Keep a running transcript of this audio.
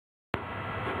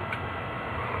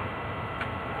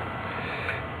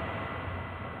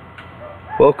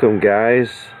Welcome, guys.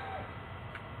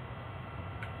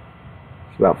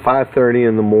 It's about 5:30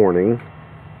 in the morning,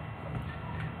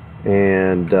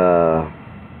 and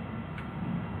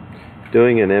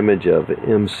doing an image of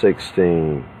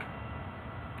M16,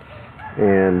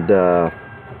 and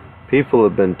people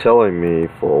have been telling me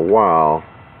for a while,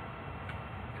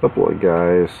 a couple of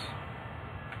guys,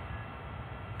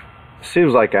 it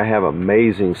seems like I have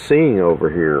amazing seeing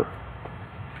over here.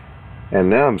 And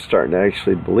now I'm starting to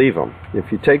actually believe them.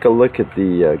 If you take a look at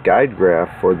the guide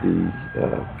graph for the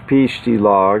PhD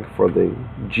log for the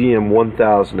GM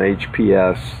 1000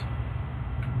 HPS,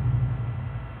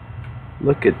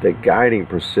 look at the guiding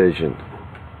precision.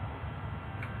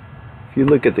 If you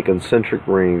look at the concentric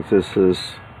rings, this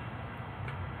is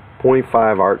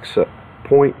 0.25 arc seconds,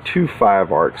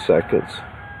 0.5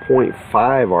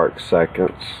 arc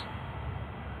seconds.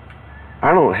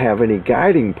 I don't have any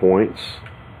guiding points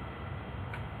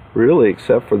really,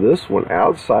 except for this one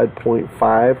outside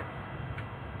 0.5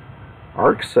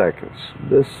 arc seconds.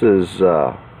 This is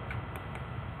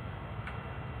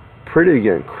pretty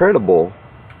incredible,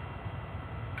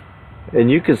 and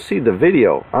you can see the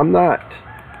video. I'm not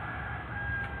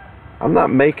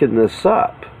making this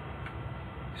up.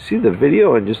 See the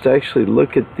video and just actually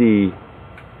look at the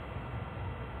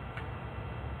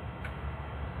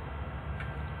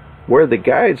where the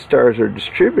guide stars are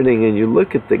distributing, and you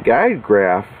look at the guide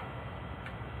graph.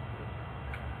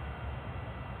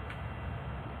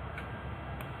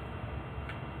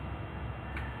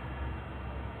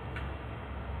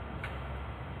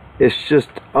 It's just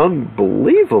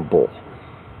unbelievable.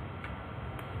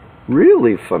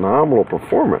 Really phenomenal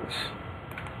performance.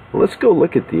 Let's go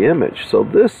look at the image. So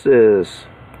this is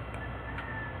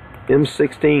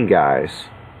M16, guys.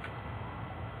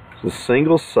 It's a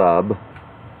single sub.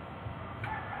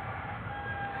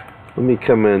 Let me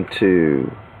come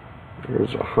into,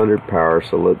 there's 100 power,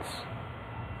 so let's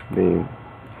be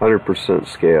 100%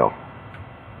 scale.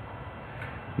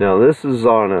 Now this is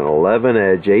on an 11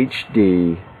 edge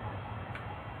HD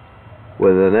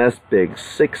with an SBIG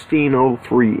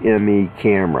 1603 ME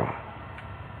camera.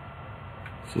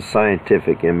 It's a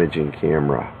scientific imaging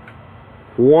camera.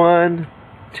 One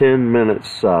 10-minute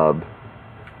sub,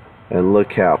 and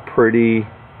look how pretty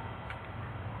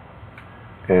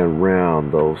and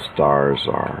round those stars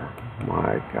are.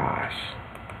 My gosh.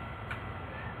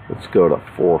 Let's go to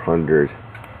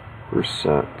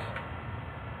 400%.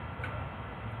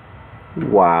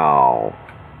 Wow.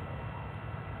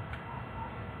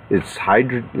 It's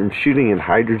I'm shooting in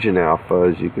hydrogen alpha,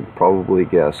 as you can probably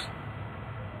guess.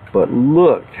 But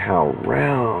look how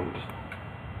round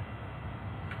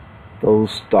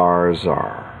those stars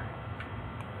are.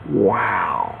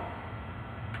 Wow.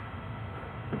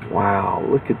 Wow,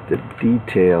 look at the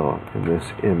detail in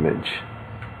this image.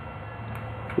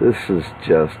 This is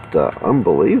just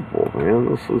unbelievable, man.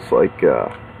 This looks like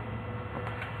all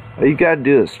you gotta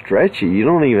do is stretch it. You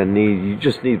don't even need, you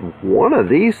just need one of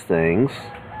these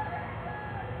things.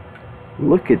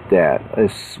 Look at that.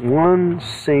 It's one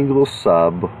single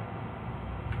sub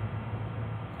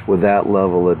with that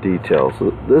level of detail.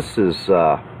 So this is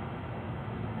it's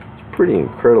pretty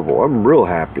incredible. I'm real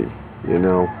happy, you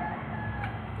know.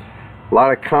 A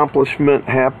lot of accomplishment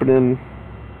happening.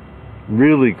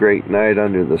 Really great night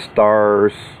under the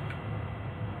stars.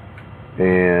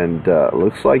 And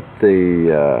looks like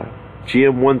the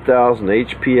GM 1000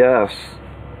 HPS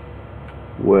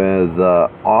with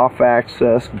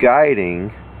off-axis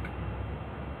guiding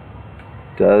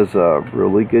does a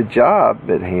really good job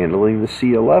at handling the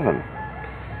C11.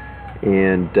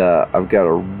 And I've got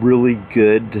a really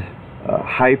good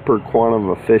hyper quantum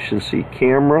efficiency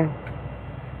camera.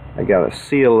 I got a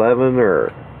C11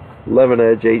 or 11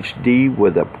 edge HD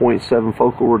with a 0.7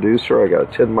 focal reducer. I got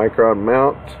a 10 micron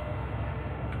mount.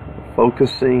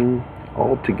 Focusing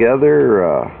all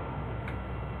together.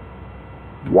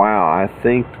 Wow, I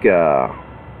think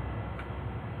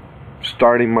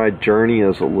starting my journey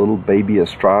as a little baby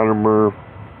astronomer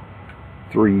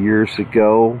 3 years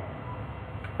ago,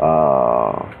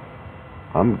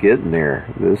 I'm getting there.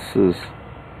 This is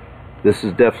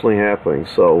definitely happening.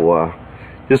 So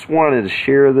just wanted to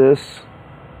share this.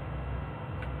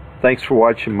 Thanks for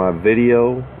watching my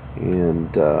video,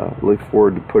 and look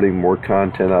forward to putting more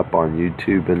content up on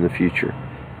YouTube in the future.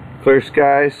 Clear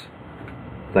skies.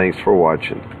 Thanks for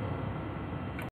watching.